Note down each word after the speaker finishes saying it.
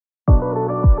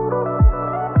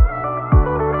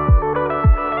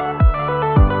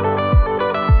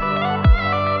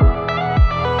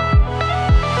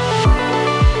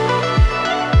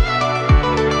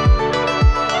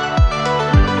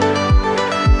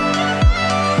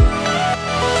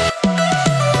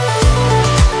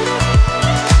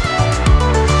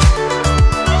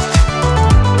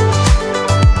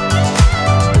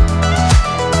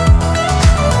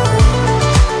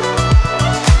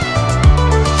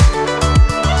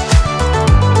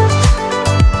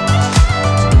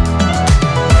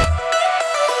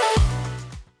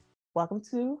welcome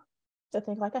to the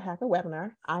Think Like a Hacker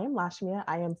webinar. I am Lashmia.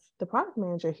 I am the product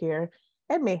manager here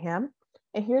at Mayhem.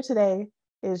 And here today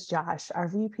is Josh, our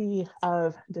VP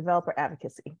of Developer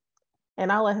Advocacy.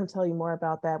 And I'll let him tell you more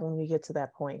about that when we get to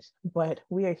that point. But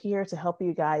we are here to help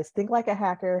you guys think like a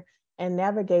hacker and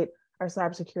navigate our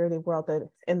cybersecurity world that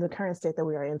in the current state that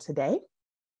we are in today.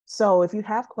 So if you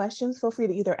have questions, feel free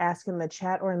to either ask in the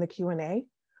chat or in the Q&A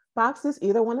boxes.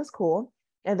 Either one is cool.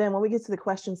 And then when we get to the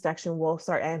question section, we'll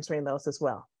start answering those as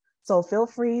well. So feel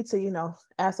free to,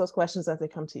 ask those questions as they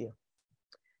come to you.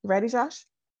 Ready, Josh?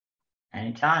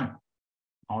 Anytime.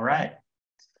 All right.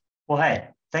 Well, hey,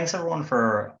 thanks everyone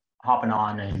for hopping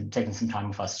on and taking some time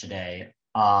with us today.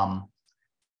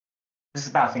 This is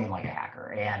about thinking like a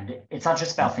hacker. And it's not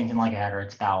just about thinking like a hacker,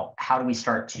 it's about how do we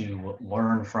start to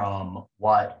learn from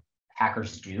what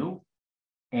hackers do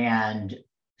and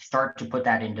start to put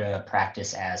that into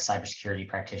practice as cybersecurity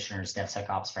practitioners,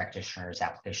 DevSecOps practitioners,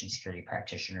 application security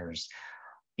practitioners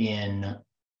in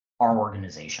our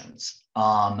organizations.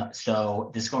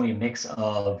 So this is going to be a mix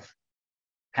of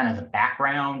kind of the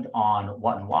background on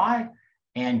what and why,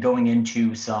 and going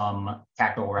into some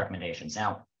tactical recommendations.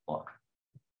 Now, look,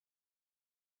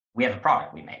 we have a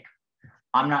product we make.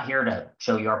 I'm not here to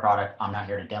show you our product. I'm not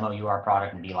here to demo you our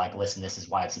product and be like, listen, this is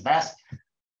why it's the best.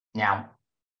 Now,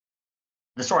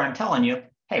 the story I'm telling you,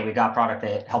 hey, we've got a product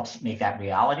that helps make that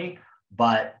reality,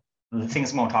 but the things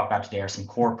I'm going to talk about today are some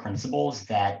core principles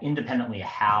that independently of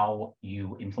how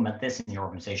you implement this in your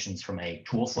organizations from a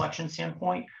tool selection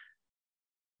standpoint,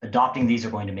 adopting these are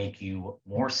going to make you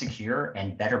more secure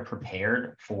and better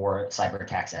prepared for cyber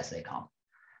attacks as they come.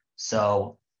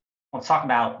 So let's talk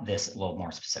about this a little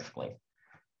more specifically.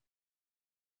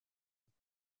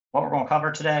 What we're going to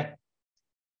cover today,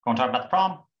 we're going to talk about the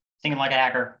problem, thinking like a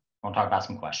hacker. We're going to talk about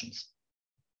some questions.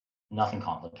 Nothing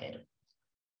complicated.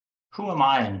 Who am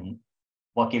I and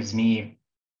what gives me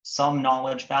some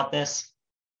knowledge about this?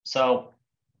 So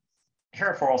here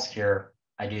at For All Secure,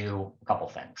 I do a couple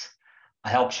things.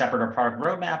 I help shepherd our product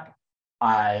roadmap.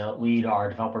 I lead our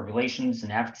developer relations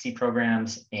and advocacy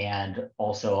programs. And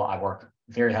also I work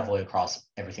very heavily across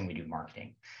everything we do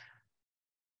marketing.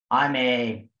 I'm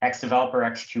a ex-developer,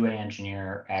 ex-QA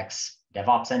engineer,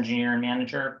 ex-DevOps engineer and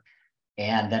manager,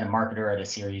 and then a marketer at a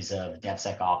series of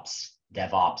DevSecOps,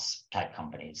 DevOps type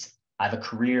companies. I have a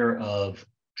career of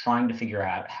trying to figure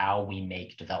out how we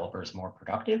make developers more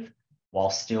productive while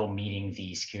still meeting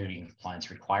the security and compliance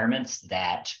requirements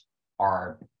that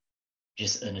are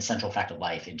just an essential fact of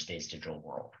life in today's digital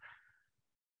world.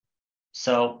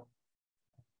 So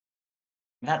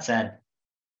that said,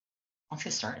 let's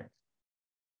get started.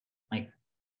 Like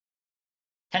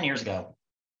 10 years ago,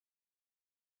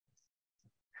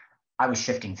 I was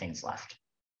shifting things left.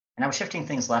 And I was shifting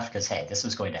things left because, hey, this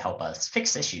was going to help us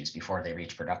fix issues before they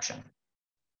reach production.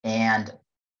 And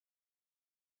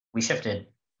we shifted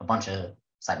a bunch of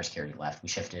cybersecurity left. We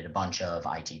shifted a bunch of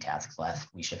IT tasks left.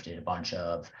 We shifted a bunch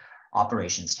of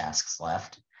operations tasks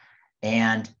left.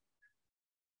 And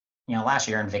last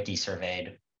year, Invicti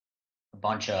surveyed a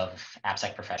bunch of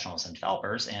AppSec professionals and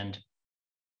developers, and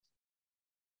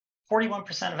 41%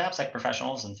 of AppSec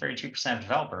professionals and 32% of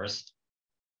developers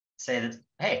say that,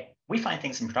 hey, we find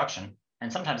things in production,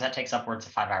 and sometimes that takes upwards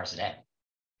of 5 hours a day.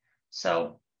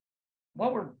 So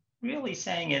what we're really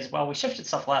saying is, well, we shifted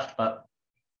stuff left, but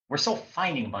we're still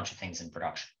finding a bunch of things in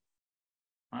production.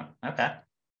 Okay.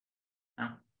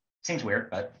 Well, seems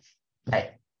weird, but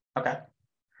hey, okay.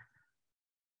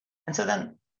 And so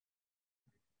then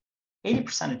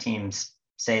 80% of teams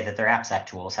say that their AppSec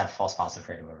tools have a false positive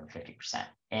rate of over 50%.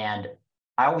 And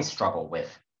I always struggle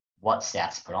with what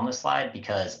stats to put on this slide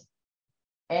because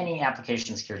any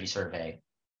application security survey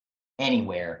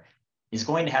anywhere is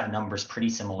going to have numbers pretty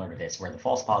similar to this, where the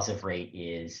false positive rate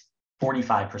is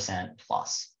 45%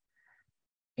 plus.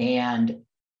 And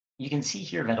you can see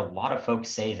here that a lot of folks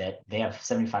say that they have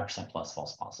 75% plus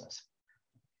false positives.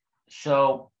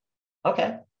 So,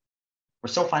 okay, we're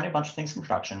still finding a bunch of things in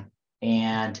production,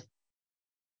 and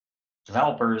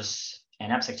developers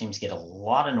and AppSec teams get a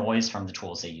lot of noise from the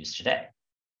tools they use today.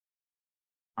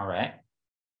 All right.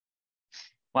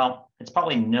 Well, it's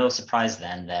probably no surprise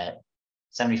then that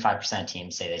 75% of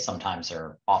teams say they sometimes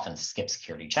or often skip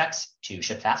security checks to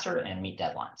ship faster and meet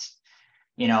deadlines.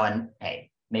 And hey,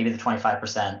 maybe the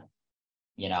 25%,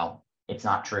 it's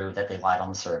not true that they lied on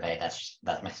the survey. That's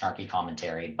my snarky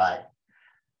commentary. But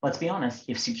let's be honest,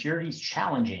 if security is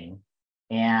challenging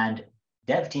and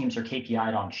dev teams are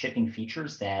KPI'd on shipping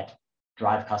features that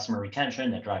drive customer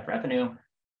retention, that drive revenue,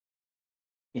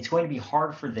 it's going to be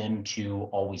hard for them to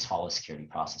always follow security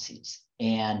processes.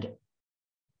 And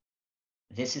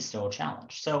this is still a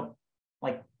challenge. So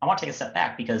I want to take a step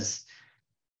back because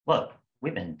look,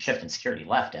 we've been shifting security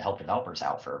left to help developers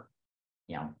out for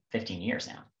 15 years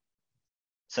now.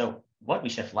 So what we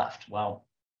shift left? Well,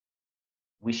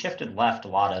 we shifted left a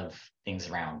lot of things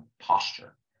around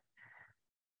posture.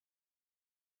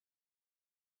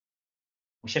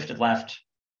 We shifted left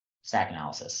stack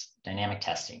analysis, dynamic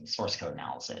testing, source code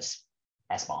analysis,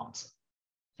 SBOMs,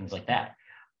 things like that.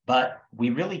 But we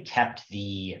really kept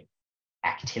the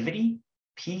activity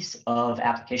piece of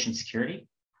application security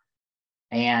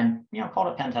and called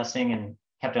it pen testing and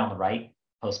kept it on the right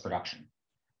post-production.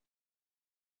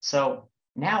 So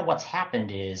now what's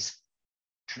happened is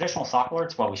traditional SOC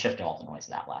alerts, well, we shifted all the noise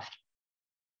of that left.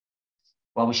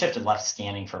 Well, we shifted left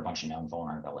scanning for a bunch of known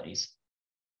vulnerabilities.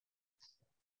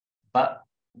 But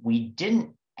we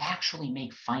didn't actually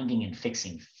make finding and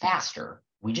fixing faster.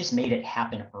 We just made it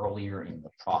happen earlier in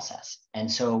the process.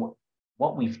 And so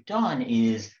what we've done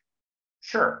is,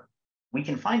 sure, we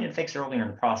can find and fix earlier in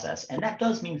the process, and that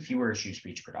does mean fewer issues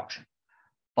reach production.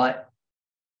 But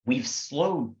we've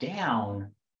slowed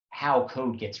down how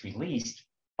code gets released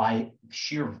by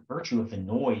sheer virtue of the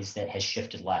noise that has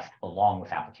shifted left along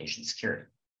with application security.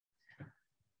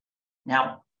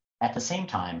 Now, at the same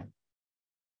time,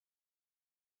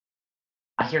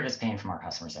 I hear this pain from our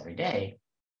customers every day.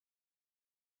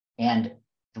 And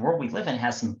the world we live in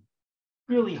has some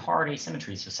really hard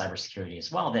asymmetries with cybersecurity as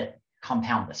well that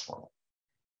compound this world.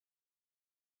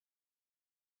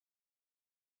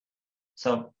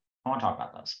 So I want to talk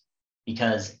about those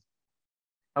because,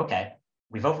 okay,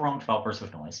 we've overwhelmed developers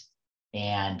with noise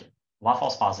and a lot of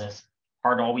false positives,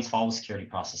 hard to always follow security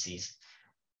processes.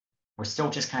 We're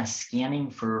still just kind of scanning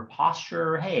for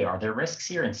posture. Hey, are there risks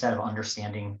here instead of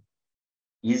understanding,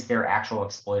 is there actual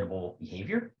exploitable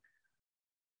behavior?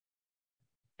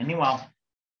 And meanwhile,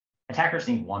 attackers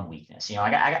need one weakness.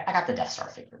 I got the Death Star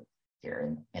figure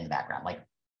here in the background. Like,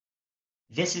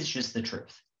 this is just the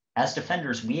truth. As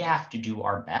defenders, we have to do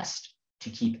our best to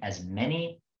keep as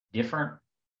many different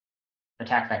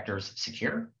attack vectors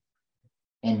secure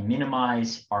and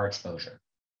minimize our exposure.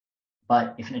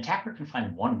 But if an attacker can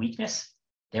find one weakness,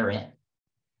 they're in.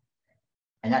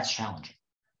 And that's challenging.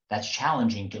 That's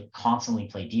challenging to constantly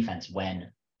play defense when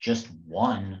just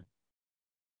one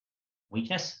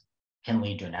weakness can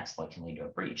lead to an exploit, can lead to a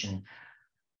breach. And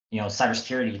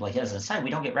cybersecurity, like as an aside, we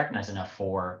don't get recognized enough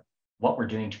for what we're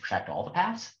doing to protect all the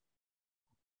paths.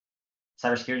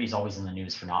 Cybersecurity is always in the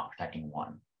news for not protecting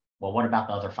one. Well, what about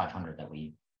the other 500 that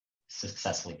we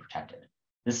successfully protected?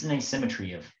 This is an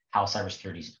asymmetry of how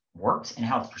cybersecurity works and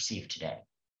how it's perceived today.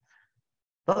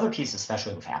 The other piece,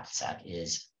 especially with AppSec,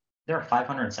 is there are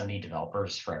 570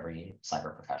 developers for every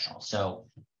cyber professional. So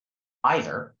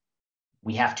either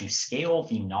we have to scale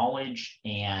the knowledge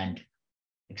and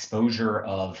exposure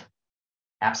of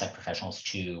AppSec professionals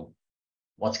to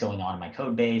what's going on in my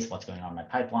code base, what's going on in my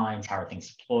pipelines, how are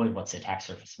things deployed, what's the attack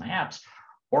surface of my apps,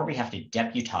 or we have to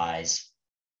deputize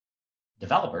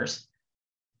developers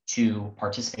to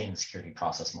participate in the security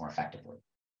process more effectively.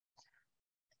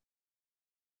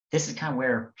 This is kind of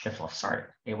where shift left started.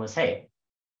 It was, hey,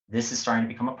 this is starting to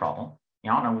become a problem. I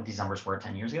don't know what these numbers were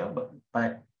 10 years ago,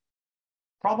 but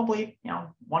probably 1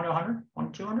 to 100,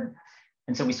 1 to 200.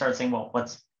 And so we started saying, well,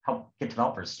 let's help get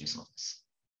developers to do some of this.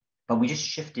 But we just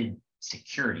shifted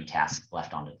security tasks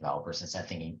left onto developers instead of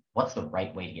thinking, what's the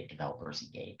right way to get developers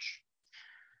engaged?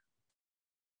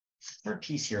 The third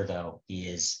piece here, though,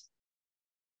 is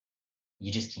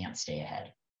you just can't stay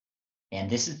ahead.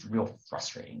 And this is the real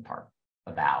frustrating part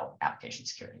about application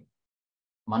security.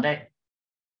 Monday,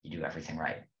 you do everything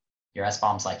right. Your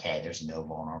SBOM's like, hey, there's no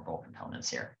vulnerable components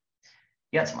here.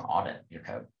 You had someone audit your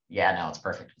code. Yeah, no, it's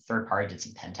perfect. Third party did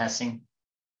some pen testing.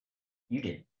 You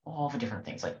did all the different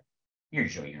things. Like,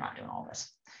 usually you're not doing all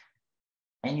this.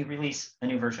 And you release a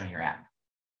new version of your app.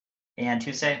 And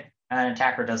Tuesday, an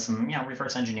attacker does some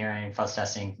reverse engineering, fuzz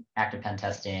testing, active pen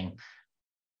testing,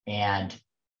 and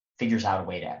figures out a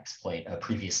way to exploit a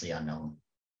previously unknown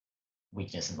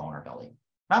weakness and vulnerability.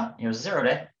 Well, it was a 0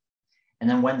 day. And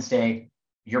then Wednesday,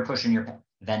 you're pushing your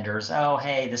vendors, oh,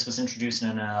 hey, this was introduced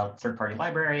in a third-party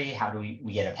library. How do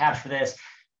we get a patch for this?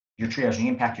 You're triaging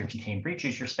impact, your contained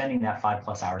breaches. You're spending that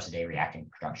 5+ hours a day reacting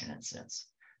to production incidents.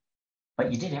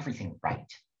 But you did everything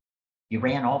right. You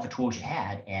ran all the tools you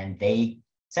had, and they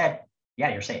said,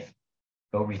 yeah, you're safe.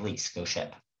 Go release, go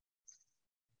ship.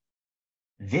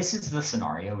 This is the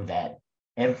scenario that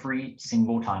every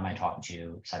single time I talk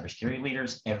to cybersecurity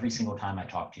leaders, every single time I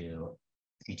talk to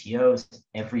CTOs,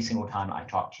 every single time I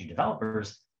talk to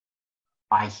developers,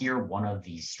 I hear one of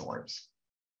these stories.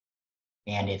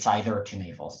 And it's either too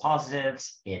many false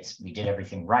positives, it's we did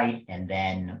everything right, and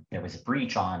then there was a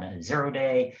breach on a 0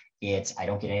 day, it's I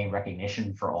don't get any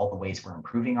recognition for all the ways we're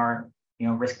improving our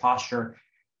risk posture.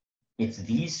 It's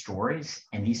these stories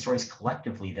and these stories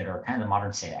collectively that are kind of the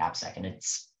modern state of AppSec. And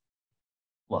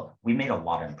look, we made a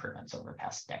lot of improvements over the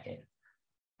past decade,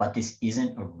 but this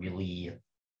isn't a really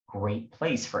great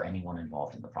place for anyone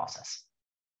involved in the process.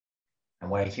 And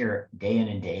what I hear day in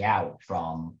and day out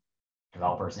from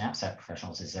developers and AppSec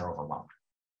professionals is they're overwhelmed.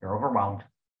 They're overwhelmed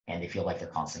and they feel like they're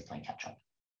constantly playing catch up.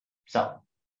 So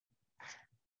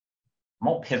I'm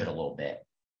going to pivot a little bit.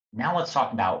 Now let's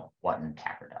talk about what an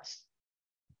attacker does,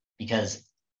 because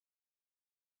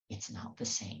it's not the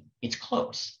same. It's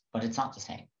close, but it's not the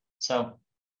same. So,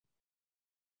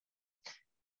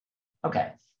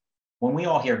 okay, when we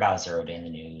all hear about a 0 day in the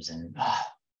news and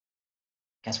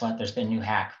guess what? There's been a new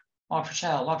hack.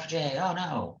 Log4Shell, Log4j, oh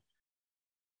no.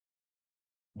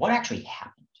 What actually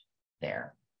happened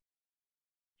there?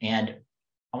 And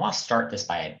I want to start this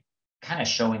by kind of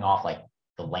showing off like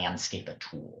the landscape of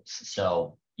tools.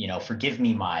 So, forgive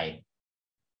me my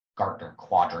Gartner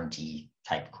quadrant-y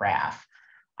type graph.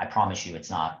 I promise you it's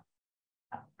not,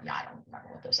 I don't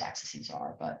remember what those axes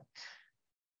are, but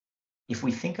if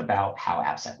we think about how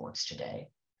AppSec works today,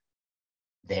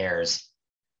 there's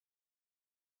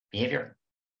behavior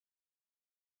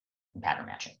and pattern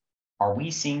matching. Are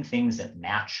we seeing things that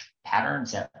match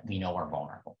patterns that we know are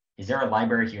vulnerable? Is there a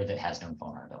library here that has known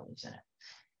vulnerabilities in it?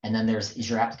 And then is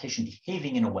your application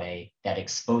behaving in a way that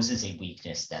exposes a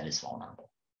weakness that is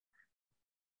vulnerable?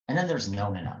 And then there's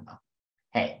known and unknown.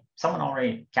 Hey, someone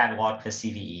already cataloged this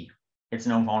CVE. It's a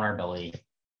known vulnerability.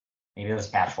 Maybe there's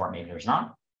a patch for it, maybe there's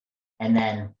not. And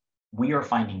then we are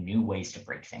finding new ways to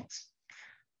break things.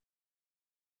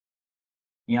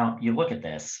 You look at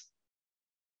this.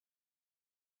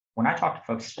 When I talk to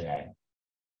folks today,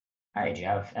 hey, do you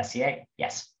have SCA?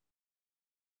 Yes.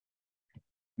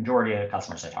 Majority of the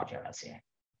customers I talk to have SCA. Do you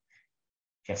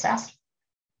have SAST?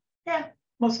 Yeah,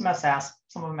 most of them have SAST.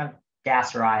 Some of them have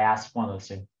GAS or IAST, one of those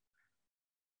two. Do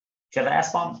you have an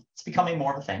SBOM? It's becoming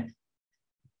more of a thing.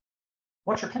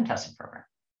 What's your pen testing program?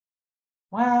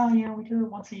 Well, we do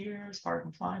it once a year as part of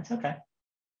compliance. Okay.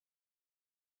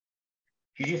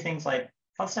 Do you do things like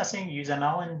fuzz testing? Use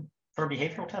ML for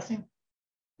behavioral testing?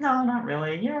 No, not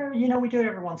really. Yeah, we do it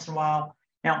every once in a while.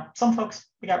 Now, some folks,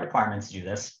 we got requirements to do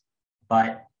this,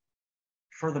 but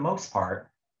for the most part,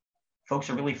 folks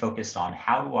are really focused on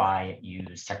how do I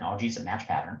use technologies that match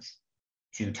patterns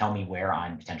to tell me where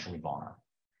I'm potentially vulnerable.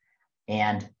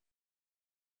 And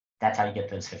that's how you get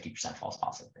those 50% false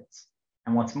positive rates.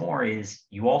 And what's more is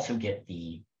you also get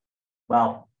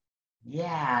that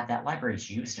library is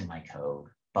used in my code,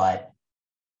 but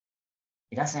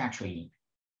it doesn't actually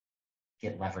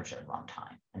get leveraged at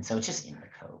runtime. And so it's just in the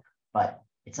code, but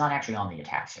it's not actually on the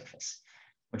attack surface,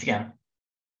 which again,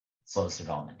 slows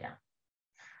development down.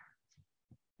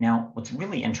 Now, what's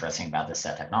really interesting about this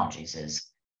set of technologies is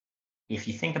if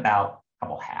you think about a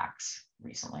couple hacks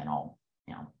recently, and I'll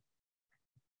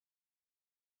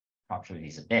talk through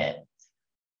these a bit,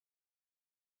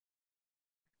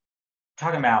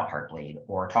 talking about Heartbleed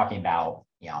or talking about,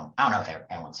 I don't know if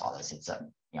anyone saw this. It's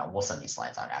we'll send these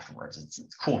slides out afterwards. It's a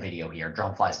cool video here.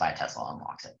 Drone flies by a Tesla,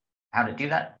 unlocks it. How to do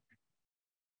that?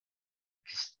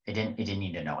 It didn't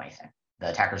need to know anything. The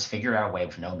attackers figured out a way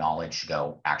with no knowledge to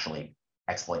go actually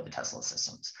exploit the Tesla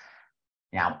systems.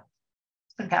 Now,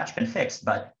 it's been patched, been fixed,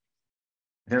 but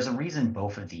there's a reason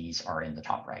both of these are in the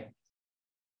top right.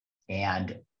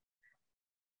 And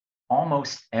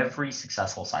almost every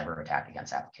successful cyber attack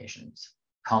against applications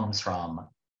comes from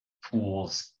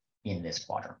tools in this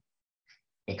quadrant.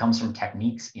 It comes from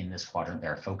techniques in this quadrant that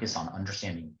are focused on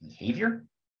understanding behavior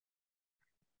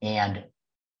and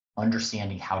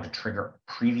understanding how to trigger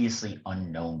previously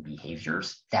unknown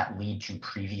behaviors that lead to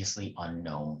previously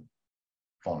unknown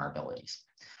vulnerabilities.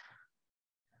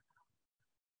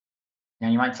 Now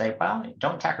you might say, well,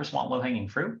 don't attackers want low-hanging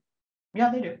fruit?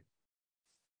 Yeah, they do.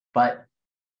 But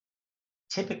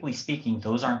typically speaking,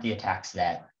 those aren't the attacks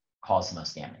that cause the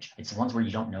most damage. It's the ones where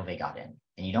you don't know they got in,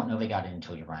 and you don't know they got in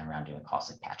until you're running around doing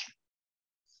costly patching.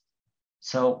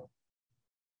 So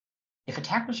if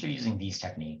attackers are using these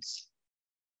techniques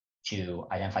to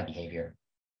identify behavior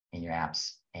in your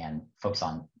apps and focus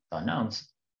on the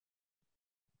unknowns,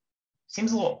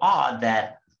 seems a little odd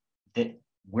that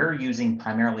we're using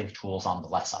primarily the tools on the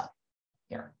left side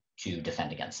here to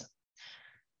defend against them.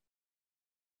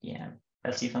 Yeah,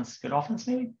 best defense, good offense,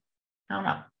 maybe? I don't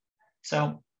know.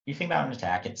 So you think about an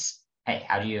attack, it's, hey,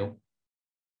 how do you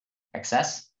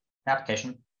access the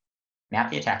application,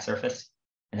 map the attack surface,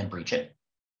 and then breach it?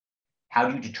 How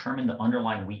do you determine the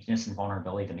underlying weakness and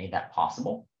vulnerability that made that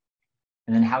possible?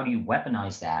 And then how do you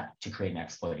weaponize that to create an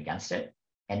exploit against it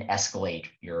and escalate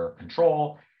your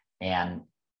control and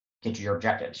get to your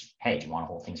objectives? Hey, do you want to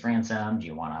hold things ransom? Do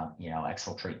you want to,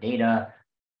 exfiltrate data?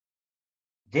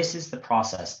 This is the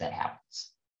process that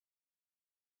happens.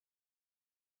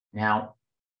 Now,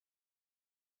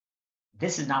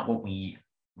 this is not what we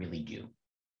really do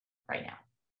right now.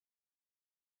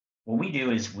 What we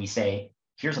do is we say,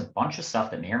 here's a bunch of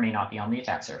stuff that may or may not be on the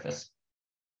attack surface.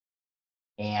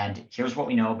 And here's what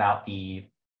we know about the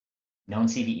known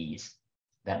CVEs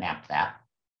that map that.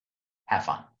 Have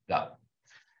fun, go.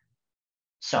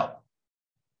 So,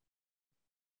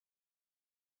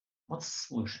 what's the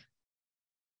solution?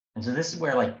 And so this is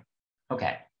where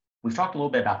okay, we've talked a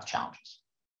little bit about the challenges.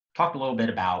 Talked a little bit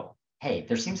about, hey,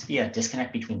 there seems to be a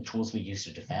disconnect between the tools we use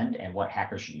to defend and what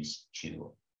hackers use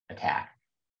to attack.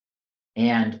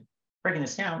 And breaking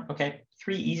this down, okay,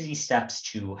 3 easy steps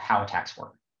to how attacks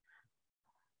work.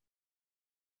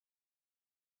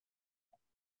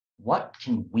 What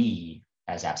can we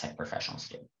as AppSec professionals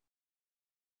do?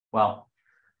 Well,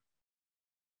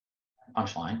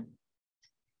 punchline,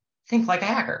 think like a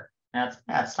hacker.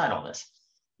 That's title this.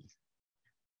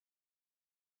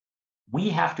 We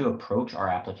have to approach our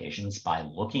applications by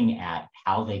looking at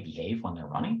how they behave when they're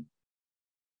running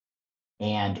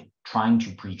and trying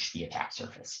to breach the attack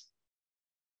surface.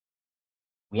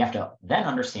 We have to then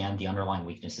understand the underlying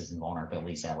weaknesses and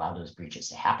vulnerabilities that allow those breaches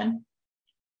to happen.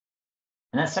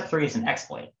 And then step 3 is an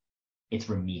exploit. It's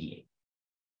remediate.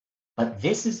 But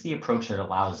this is the approach that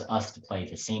allows us to play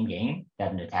the same game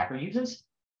that an attacker uses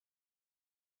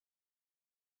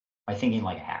by thinking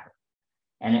like a hacker.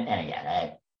 And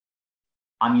again,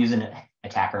 I'm using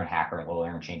attacker and hacker a little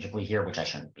interchangeably here, which I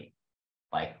shouldn't be.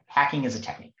 Hacking is a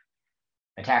technique.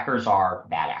 Attackers are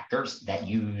bad actors that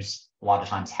use a lot of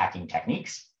times hacking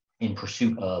techniques in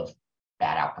pursuit of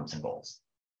bad outcomes and goals.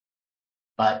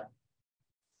 But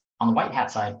on the white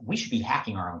hat side, we should be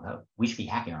hacking our own code. We should be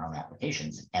hacking our own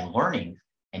applications and learning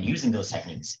and using those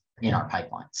techniques in our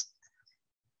pipelines.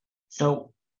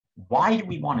 So why do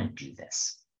we want to do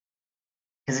this?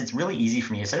 Because it's really easy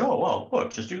for me to say, oh, well,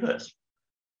 look, just do this.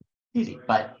 Easy.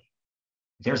 But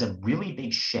there's a really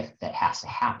big shift that has to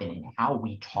happen in how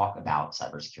we talk about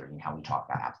cybersecurity and how we talk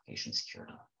about application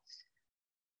security.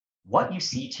 What you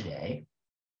see today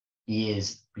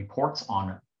is reports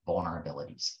on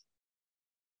vulnerabilities.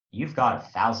 You've got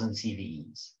 1,000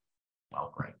 CVEs.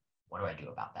 Well, great. What do I do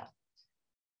about that?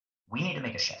 We need to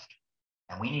make a shift,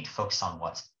 and we need to focus on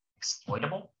what's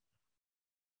exploitable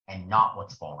and not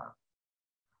what's vulnerable.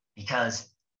 Because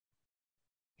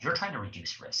you're trying to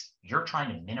reduce risk. You're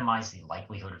trying to minimize the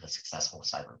likelihood of a successful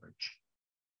cyber breach.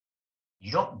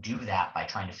 You don't do that by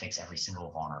trying to fix every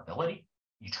single vulnerability.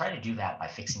 You try to do that by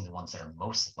fixing the ones that are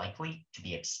most likely to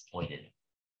be exploited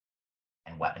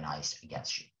and weaponized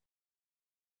against you.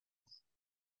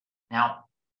 Now,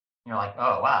 you're like,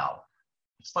 oh, wow,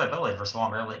 exploitability versus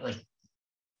vulnerability.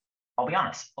 I'll be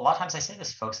honest, a lot of times I say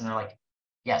this to folks and they're like,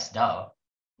 yes, duh.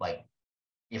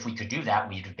 If we could do that,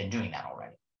 we'd have been doing that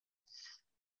already.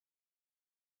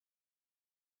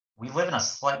 We live in a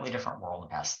slightly different world in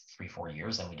the past 3-4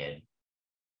 years than we did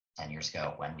 10 years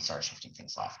ago when we started shifting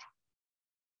things left.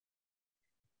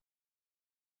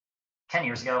 10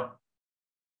 years ago,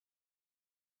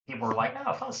 people were like,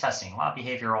 oh, fuzz testing, a lot of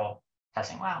behavioral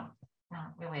testing. Well, no,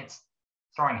 really, it's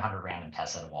throwing 100 random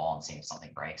tests at a wall and seeing if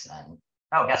something breaks. And then,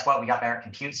 oh, guess what? We got better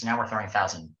compute, so now we're throwing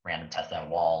 1,000 random tests at a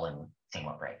wall and seeing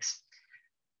what breaks.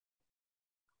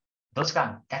 That's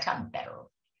gotten better,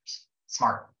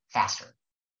 smarter, faster.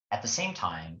 At the same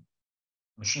time,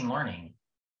 machine learning,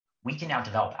 we can now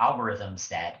develop algorithms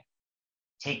that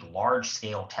take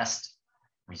large-scale test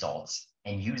results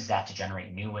and use that to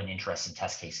generate new and interesting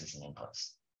test cases and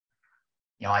inputs.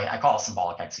 I call it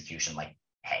symbolic execution,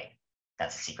 hey,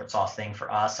 that's a secret sauce thing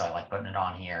for us, so I like putting it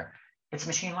on here. It's a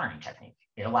machine learning technique.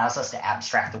 It allows us to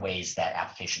abstract the ways that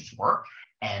applications work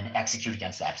and execute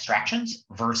against the abstractions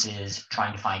versus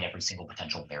trying to find every single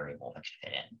potential variable that could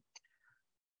fit in.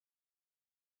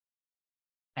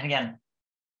 And again,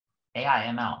 AI,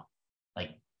 ML,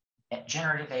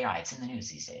 generative AI, it's in the news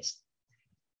these days.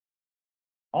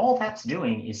 All that's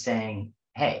doing is saying,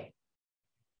 hey,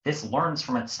 this learns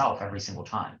from itself every single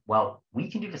time. Well, we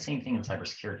can do the same thing in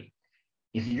cybersecurity.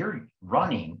 If you're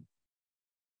running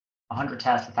 100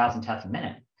 tests, 1,000 tests a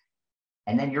minute,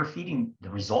 and then you're feeding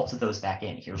the results of those back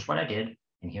in, here's what I did,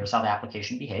 and here's how the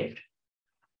application behaved,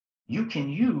 you can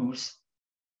use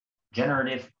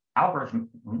generative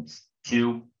algorithms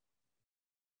to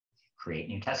create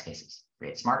new test cases,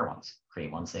 create smarter ones,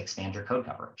 create ones that expand your code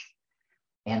coverage.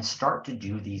 and start to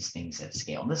do these things at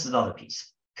scale. And this is the other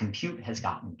piece. Compute has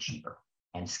gotten cheaper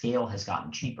and scale has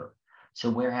gotten cheaper. So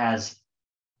whereas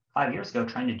 5 years ago,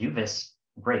 trying to do this,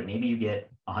 great, maybe you get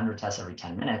 100 tests every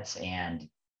 10 minutes and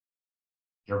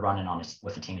you're running on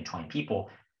with a team of 20 people.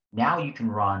 Now you can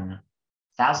run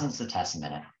thousands of tests a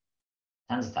minute,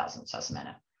 tens of thousands of tests a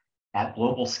minute at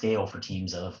global scale for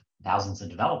teams of thousands of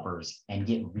developers and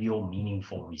get real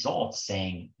meaningful results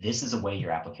saying this is a way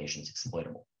your application is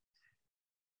exploitable.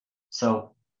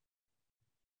 So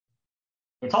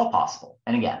it's all possible.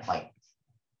 And again, like,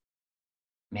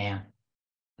 man,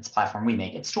 it's a platform we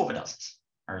make. It's tool that does this,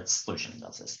 or it's solution that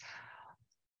does this.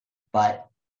 But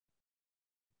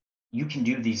you can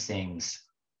do these things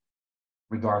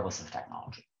regardless of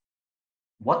technology.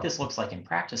 What this looks like in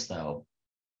practice, though,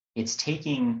 it's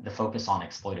taking the focus on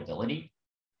exploitability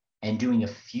and doing a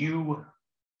few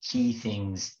key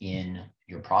things in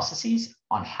your processes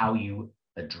on how you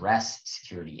address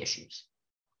security issues.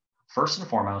 First and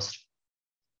foremost,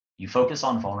 you focus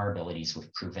on vulnerabilities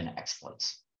with proven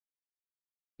exploits.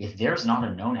 If there's not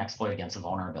a known exploit against a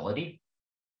vulnerability,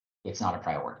 it's not a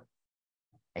priority.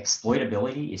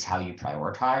 Exploitability is how you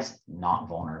prioritize, not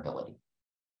vulnerability.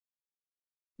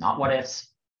 Not what ifs,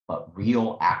 but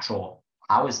real, actual,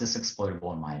 how is this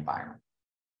exploitable in my environment?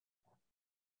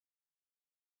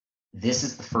 This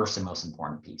is the first and most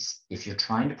important piece. If you're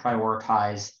trying to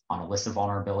prioritize on a list of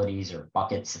vulnerabilities or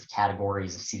buckets of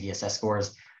categories of CVSS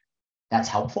scores, that's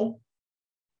helpful,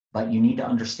 but you need to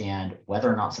understand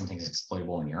whether or not something is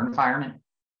exploitable in your environment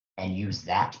and use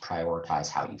that to prioritize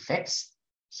how you fix,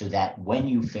 so that when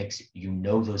you fix, you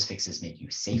know those fixes make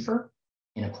you safer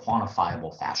in a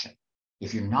quantifiable fashion.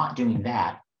 If you're not doing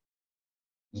that,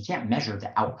 you can't measure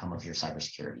the outcome of your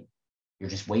cybersecurity. You're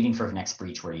just waiting for the next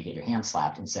breach where you get your hand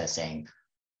slapped instead of saying,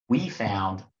 we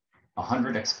found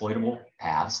 100 exploitable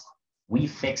paths. We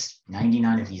fixed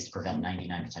 99 of these to prevent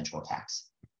 99 potential attacks.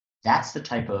 That's the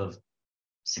type of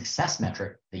success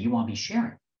metric that you want to be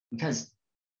sharing, because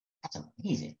that's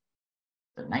amazing.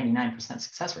 The 99%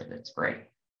 success rate, that's great.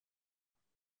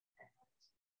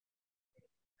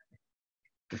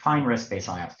 Define risk based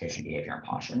on application behavior and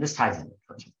posture. And this ties into the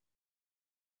first one.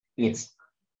 It's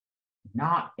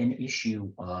not an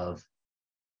issue of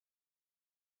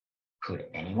could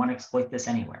anyone exploit this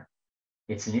anywhere?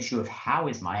 It's an issue of how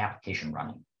is my application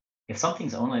running? If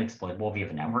something's only exploitable via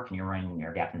the network and you're running an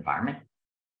air-gapped environment,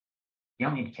 you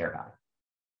don't need to care about it.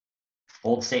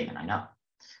 Bold statement, I know.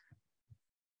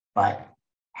 But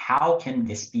how can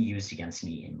this be used against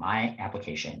me in my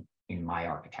application, in my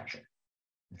architecture?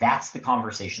 That's the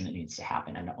conversation that needs to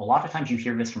happen. And a lot of times you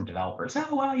hear this from developers,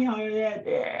 oh, well, you know,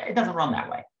 it doesn't run that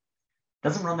way. It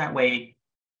doesn't run that way.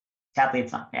 Sadly,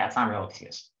 it's not a real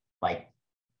excuse. Like,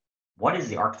 what is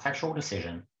the architectural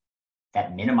decision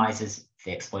that minimizes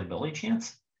the exploitability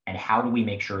chance? And how do we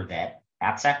make sure that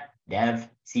AppSec, Dev,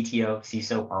 CTO,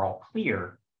 CISO are all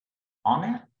clear on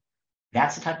that?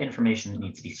 That's the type of information that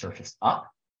needs to be surfaced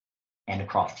up and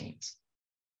across teams.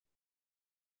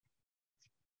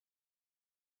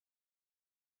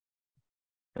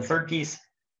 The third piece,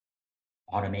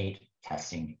 automate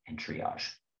testing and triage.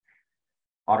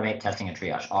 Automate testing and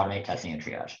triage, automate testing and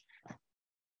triage.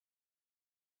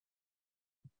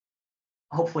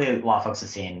 Hopefully a lot of folks have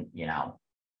seen, you know,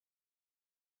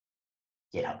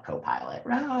 GitHub Copilot.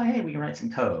 Oh, hey, we can write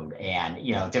some code. And,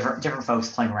 you know, different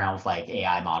folks playing around with like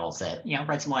AI models that, you know,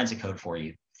 write some lines of code for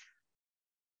you.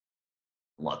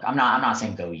 Look, I'm not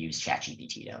saying go use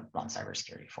ChatGPT to run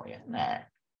cybersecurity for you.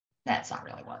 That's not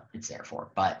really what it's there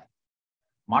for. But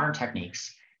modern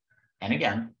techniques, and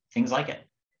again, things like it,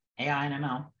 AI and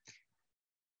ML,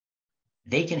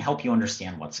 they can help you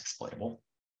understand what's exploitable,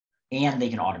 and they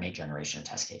can automate generation of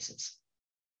test cases.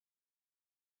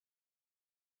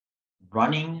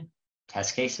 Running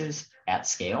test cases at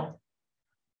scale,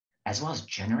 as well as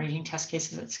generating test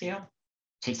cases at scale,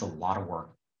 takes a lot of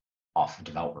work off of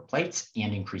developer plates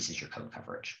and increases your code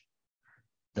coverage.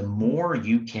 The more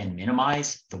you can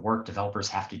minimize the work developers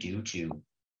have to do to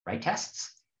write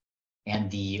tests and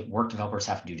the work developers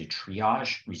have to do to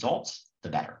triage results, the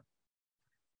better.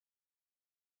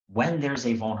 When there's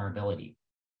a vulnerability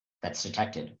that's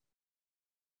detected,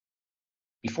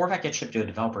 before that gets shipped to a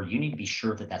developer, you need to be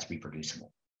sure that that's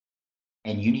reproducible.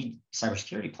 And you need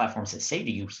cybersecurity platforms that say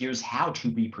to you, here's how to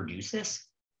reproduce this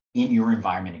in your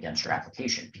environment against your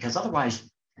application. Because otherwise,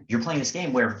 you're playing this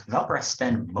game where the developer has to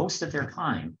spend most of their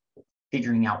time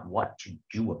figuring out what to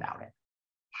do about it.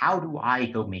 How do I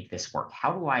go make this work?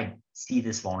 How do I see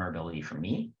this vulnerability from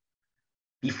me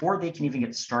before they can even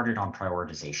get started on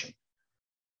prioritization?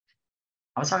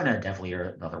 I was talking to a dev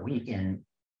leader the other week, and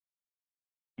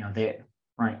you know, they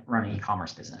run an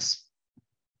e-commerce business.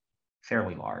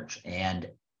 fairly large, and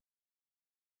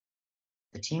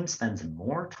the team spends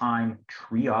more time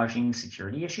triaging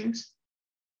security issues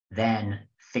than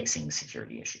fixing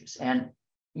security issues. And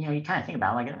you kind of think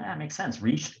about it, like, that makes sense.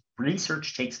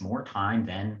 Research takes more time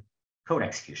than code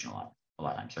execution a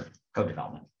lot of times, or code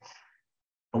development.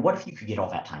 But what if you could get all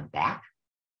that time back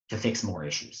to fix more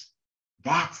issues?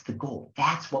 That's the goal.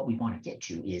 That's what we want to get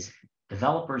to, is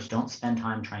developers don't spend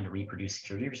time trying to reproduce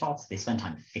security results. They spend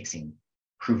time fixing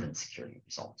proven security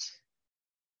results.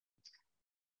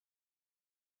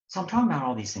 So I'm talking about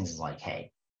all these things as like,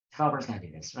 hey, developers got to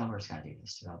do this, developers got to do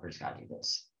this, developers got to do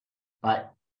this.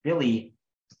 But really,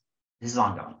 this is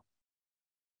ongoing.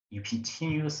 You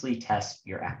continuously test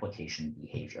your application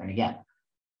behavior. And again,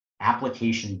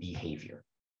 application behavior.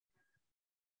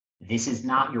 This is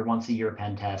not your once a year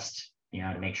pen test,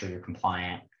 to make sure you're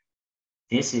compliant.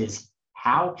 This is,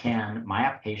 how can my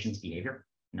application's behavior,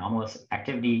 anomalous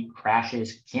activity,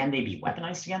 crashes, can they be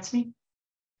weaponized against me?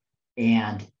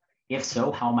 And if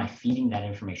so, how am I feeding that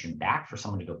information back for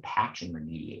someone to go patch and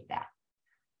remediate that?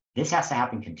 This has to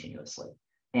happen continuously.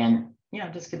 And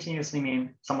does continuously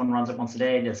mean someone runs it once a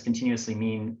day? Does continuously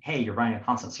mean, hey, you're running a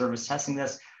constant service testing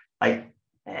this? Like,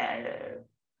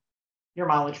 your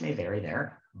mileage may vary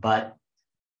there, but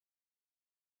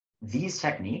these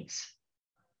techniques,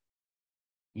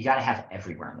 you got to have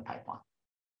everywhere in the pipeline,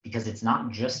 because it's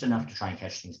not just enough to try and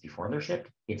catch things before they're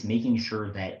shipped. It's making sure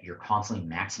that you're constantly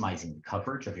maximizing the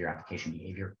coverage of your application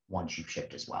behavior once you've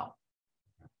shipped as well.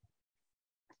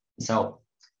 So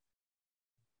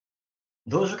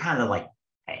those are kind of like,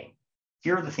 hey,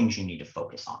 here are the things you need to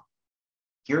focus on.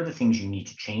 Here are the things you need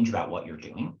to change about what you're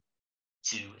doing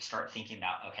to start thinking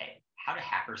about, okay, how do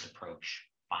hackers approach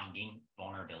finding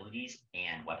vulnerabilities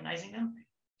and weaponizing them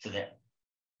so that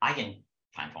I can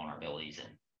find vulnerabilities and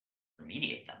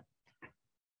remediate them.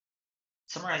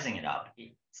 Summarizing it up,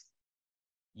 it's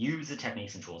use the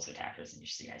techniques and tools of attackers in your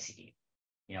CI/CD.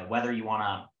 Whether you want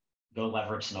to go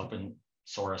leverage some open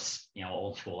source,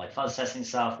 old school like fuzz testing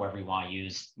stuff, whether you want to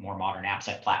use more modern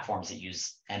AppSec platforms that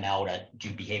use ML to do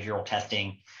behavioral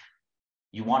testing,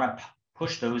 you want to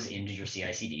push those into your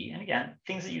CI/CD. And again,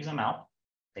 things that use ML,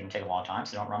 they can take a long time,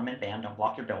 so don't run them in band, don't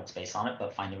block your build space on it,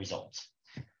 but find the results.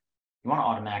 You want to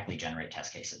automatically generate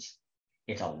test cases.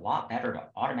 It's a lot better to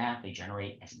automatically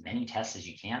generate as many tests as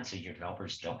you can so your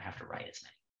developers don't have to write as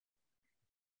many.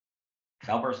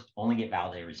 Developers only get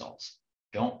validated results.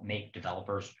 Don't make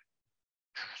developers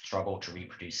struggle to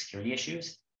reproduce security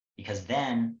issues, because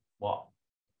then, well,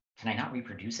 can I not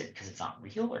reproduce it because it's not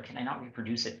real, or can I not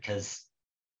reproduce it because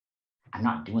I'm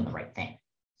not doing the right thing?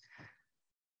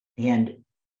 And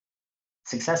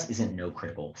success isn't no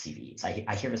critical CVEs.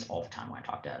 I hear this all the time when I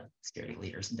talk to security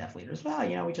leaders and dev leaders.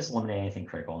 Well, we just eliminate anything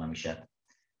critical and then we ship.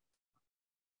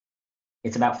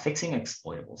 It's about fixing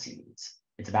exploitable CVEs.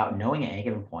 It's about knowing at any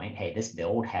given point, hey, this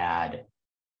build had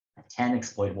 10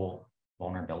 exploitable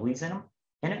vulnerabilities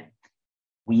in it.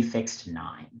 We fixed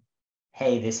 9.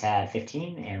 Hey, this had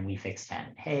 15 and we fixed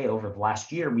 10. Hey, over the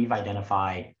last year, we've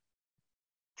identified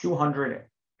 200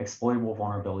 exploitable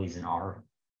vulnerabilities in our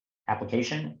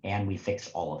application, and we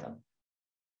fixed all of them.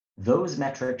 Those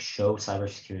metrics show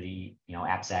cybersecurity,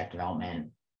 AppSec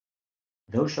development.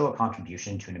 Those show a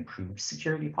contribution to an improved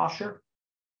security posture.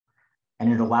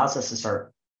 And it allows us to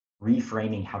start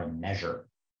reframing how to measure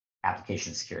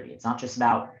application security. It's not just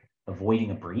about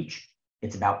avoiding a breach.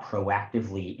 It's about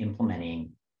proactively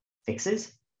implementing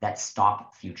fixes that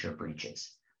stop future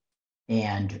breaches.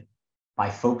 And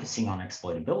by focusing on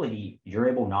exploitability, you're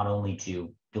able not only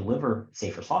to deliver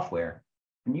safer software,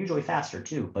 and usually faster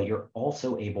too, but you're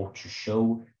also able to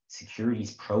show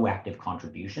security's proactive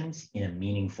contributions in a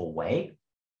meaningful way,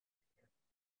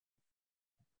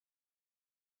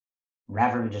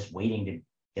 rather than just waiting to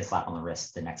get slapped on the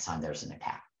wrist the next time there's an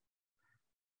attack.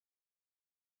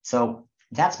 So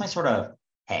that's my sort of,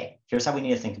 hey, here's how we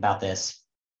need to think about this.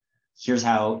 Here's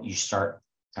how you start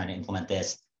trying to implement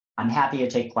this. I'm happy to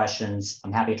take questions.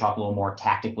 I'm happy to talk a little more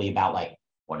tactically about, like,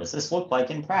 what does this look like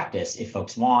in practice if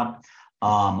folks want.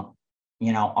 I'll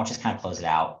just kind of close it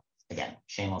out. Again,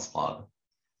 shameless plug.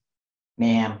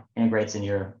 Mayhem integrates in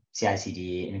your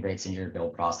CI/CD, integrates in your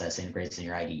build process, integrates in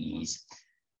your IDEs.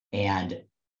 And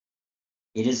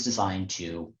it is designed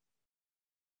to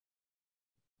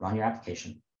run your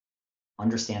application,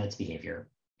 understand its behavior,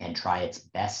 and try its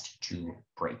best to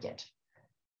break it.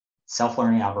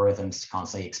 Self-learning algorithms to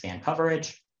constantly expand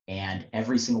coverage, and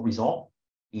every single result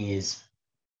is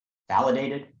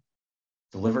validated,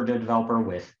 delivered to a developer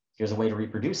with, here's a way to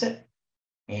reproduce it,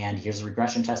 and here's a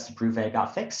regression test to prove that it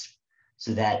got fixed,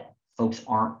 so that folks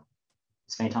aren't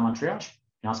spending time on triage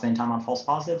You're not spending time on false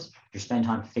positives. You're spending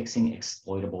time fixing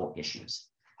exploitable issues.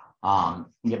 You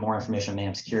can get more information on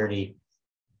Mayhem security,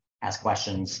 ask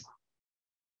questions.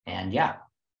 And yeah,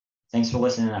 thanks for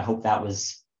listening. I hope that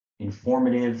was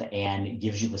informative and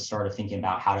gives you the start of thinking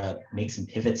about how to make some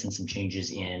pivots and some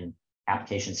changes in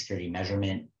application security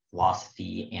measurement,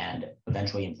 philosophy, and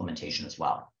eventually implementation as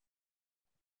well.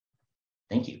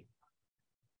 Thank you.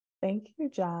 Thank you,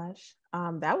 Josh.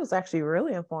 That was actually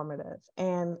really informative.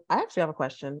 And I actually have a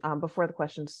question before the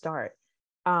questions start.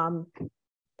 I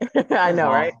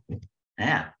know, right?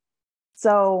 Yeah.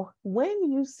 So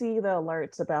when you see the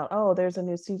alerts about, oh, there's a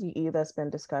new CVE that's been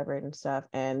discovered and stuff,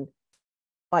 and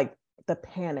like the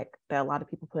panic that a lot of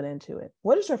people put into it,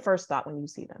 what is your first thought when you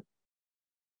see them?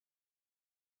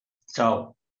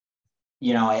 So,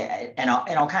 you know,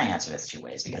 I'll kind of answer this two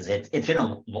ways, because it's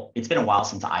been a while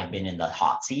since I've been in the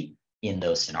hot seat in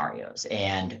those scenarios.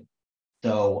 And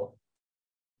so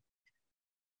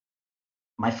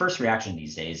my first reaction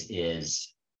these days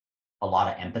is a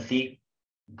lot of empathy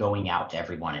going out to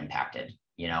everyone impacted.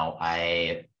 You know,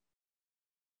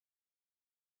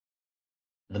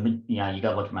 you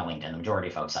go look at my LinkedIn, the majority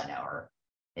of folks I know are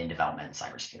in development and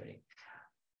cybersecurity.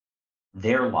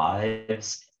 Their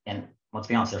lives, and let's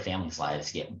be honest, their families'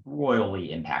 lives get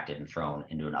royally impacted and thrown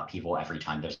into an upheaval every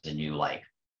time there's a new like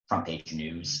front page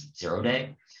news 0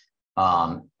 day.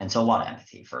 And so a lot of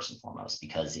empathy first and foremost,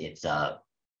 because it's not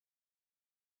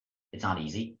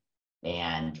easy.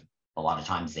 And a lot of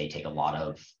times they take a lot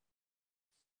of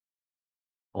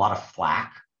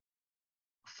flack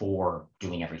for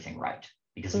doing everything right.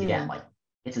 Because again, like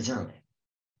it's a 0 day.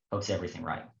 Folks do everything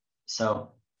right.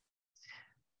 So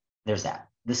there's that.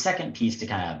 The second piece to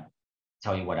kind of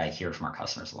tell you what I hear from our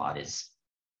customers a lot is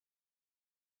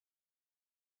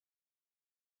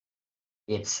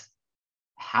it's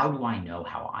how do I know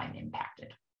how I'm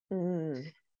impacted?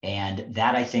 And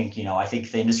that I think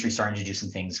the industry's starting to do some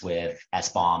things with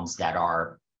SBOMs that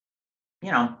are,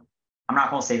 I'm not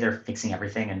going to say they're fixing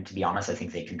everything. And to be honest, I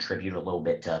think they contribute a little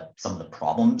bit to some of the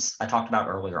problems I talked about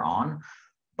earlier on,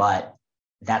 but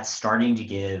that's starting to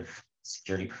give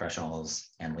security professionals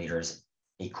and leaders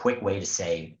a quick way to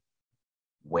say,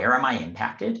 where am I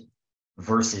impacted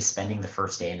versus spending the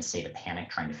first day in a state of panic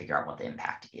trying to figure out what the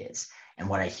impact is. And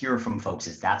what I hear from folks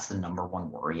is that's the number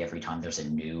one worry every time there's a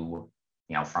new,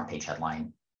 front page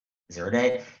headline 0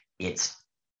 day. It's,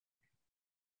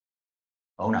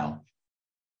 oh no,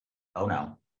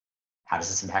 how does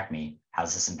this impact me? How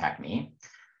does this impact me?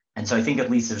 And so I think at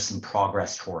least there's some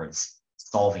progress towards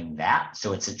solving that.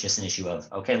 So it's just an issue of,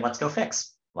 okay, let's go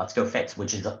fix,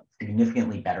 which is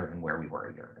significantly better than where we were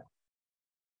a year ago.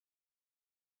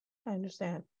 I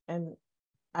understand. And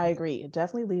I agree.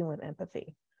 Definitely lead with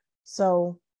empathy.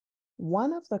 So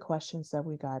one of the questions that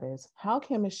we got is, how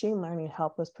can machine learning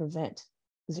help us prevent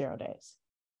 0 days?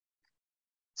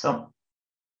 So,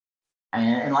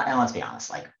 and let's be honest,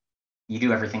 like you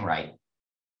do everything right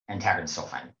and attackers still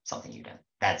find something you did.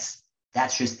 That's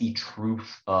just the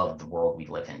truth of the world we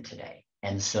live in today.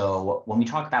 And so when we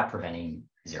talk about preventing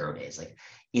 0 days, like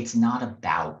it's not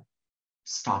about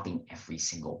stopping every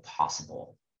single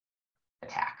possible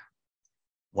attack.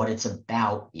 What it's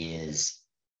about is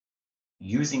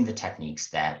using the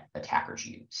techniques that attackers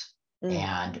use.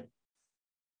 And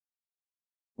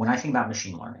when I think about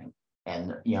machine learning,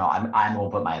 and I'm going to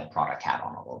put my product hat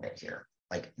on a little bit here.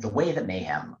 Like the way that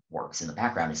Mayhem works in the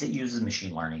background is it uses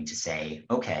machine learning to say,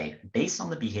 okay, based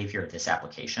on the behavior of this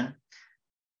application,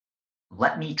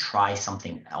 let me try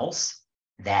something else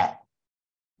that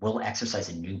will exercise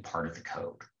a new part of the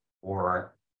code.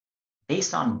 Or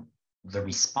based on the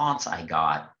response I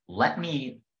got, let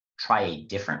me try a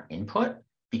different input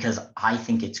because I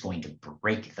think it's going to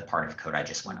break the part of code I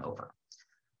just went over.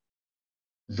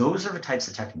 Those are the types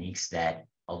of techniques that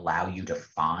allow you to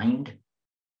find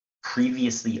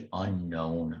previously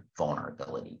unknown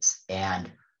vulnerabilities. And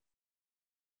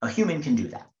a human can do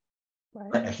that,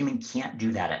 right? But a human can't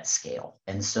do that at scale.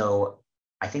 And so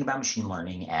I think about machine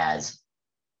learning as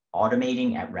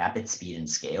automating at rapid speed and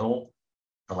scale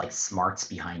the like smarts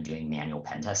behind doing manual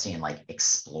pen testing and like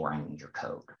exploring your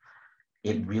code.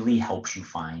 It really helps you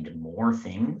find more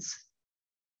things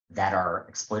that are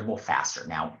exploitable faster.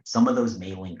 Now, some of those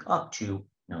may link up to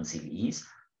known CVEs,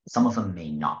 some of them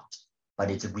may not, but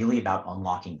it's really about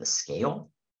unlocking the scale.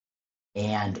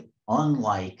 And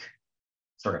unlike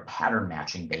sort of pattern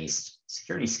matching based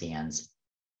security scans,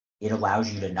 it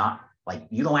allows you to not, like,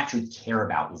 you don't actually care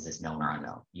about is this known or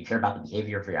unknown. You care about the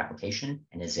behavior of your application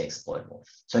and is it exploitable.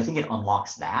 So I think it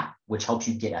unlocks that, which helps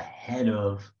you get ahead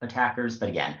of attackers. But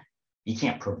again, you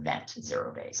can't prevent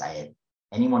 0 days.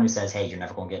 Anyone who says, hey, you're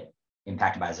never going to get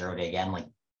impacted by a 0 day again, like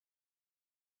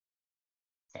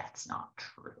That's not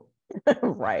true.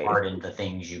 Right. Harden the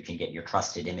things, you can get your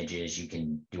trusted images, you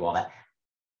can do all that.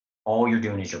 All you're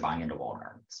doing is you're buying into walled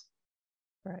gardens.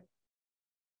 Right.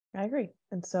 I agree.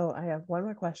 And so I have one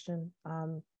more question.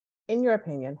 In your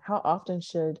opinion, how often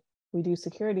should we do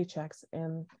security checks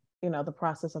in, the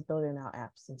process of building out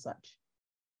apps and such?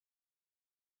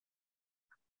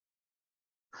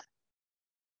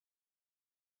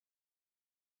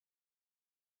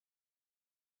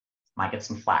 Might get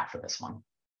some flack for this one.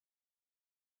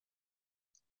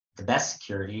 The best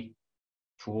security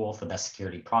tool, the best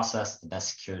security process, the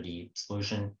best security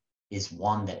solution is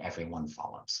one that everyone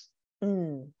follows.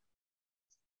 Mm.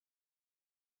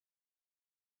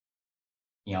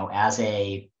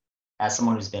 As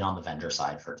someone who's been on the vendor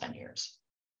side for 10 years,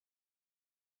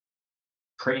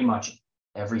 pretty much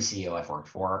every CEO I've worked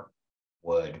for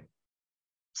would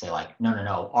say like,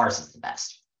 no, ours is the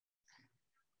best.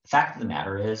 The fact of the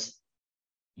matter is,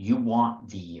 you want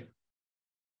the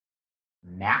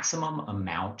maximum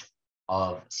amount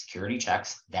of security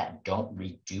checks that don't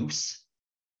reduce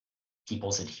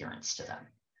people's adherence to them.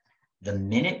 The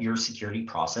minute your security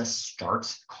process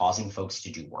starts causing folks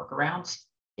to do workarounds,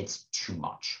 it's too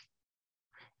much.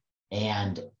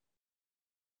 And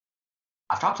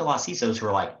I've talked to a lot of CISOs who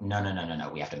are like, no,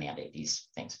 we have to mandate these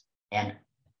things. And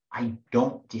I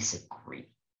don't disagree.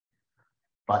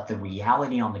 But the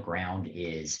reality on the ground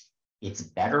is it's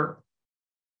better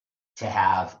to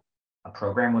have a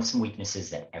program with some weaknesses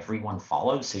that everyone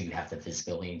follows, so you have the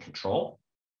visibility and control,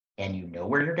 and you know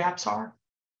where your gaps are,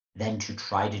 than to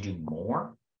try to do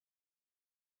more.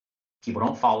 People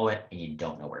don't follow it, and you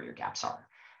don't know where your gaps are.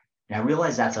 And I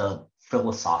realize that's a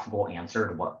philosophical answer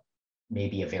to what may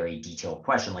be a very detailed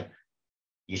question. Like,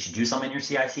 you should do some in your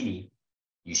CI/CD,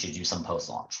 you should do some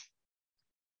post-launch,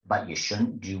 but you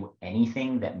shouldn't do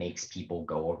anything that makes people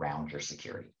go around your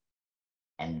security.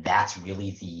 And that's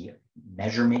really the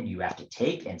measurement you have to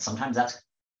take. And sometimes that's,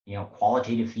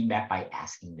 qualitative feedback by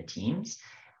asking the teams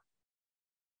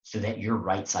so that you're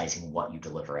right-sizing what you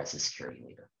deliver as a security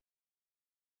leader.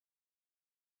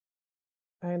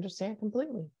 I understand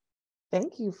completely.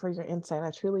 Thank you for your insight. I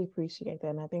truly appreciate that.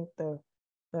 And I think the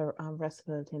rest of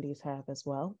the attendees have as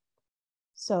well.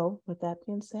 So with that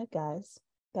being said, guys,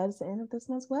 that is the end of this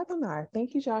month's webinar.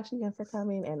 Thank you, Josh, again for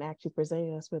coming and actually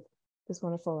presenting us with this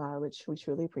wonderful knowledge. We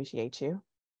truly appreciate you.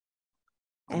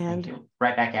 And thank you.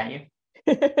 Right back at you.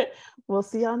 We'll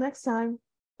see y'all next time.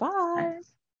 Bye.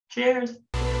 Cheers.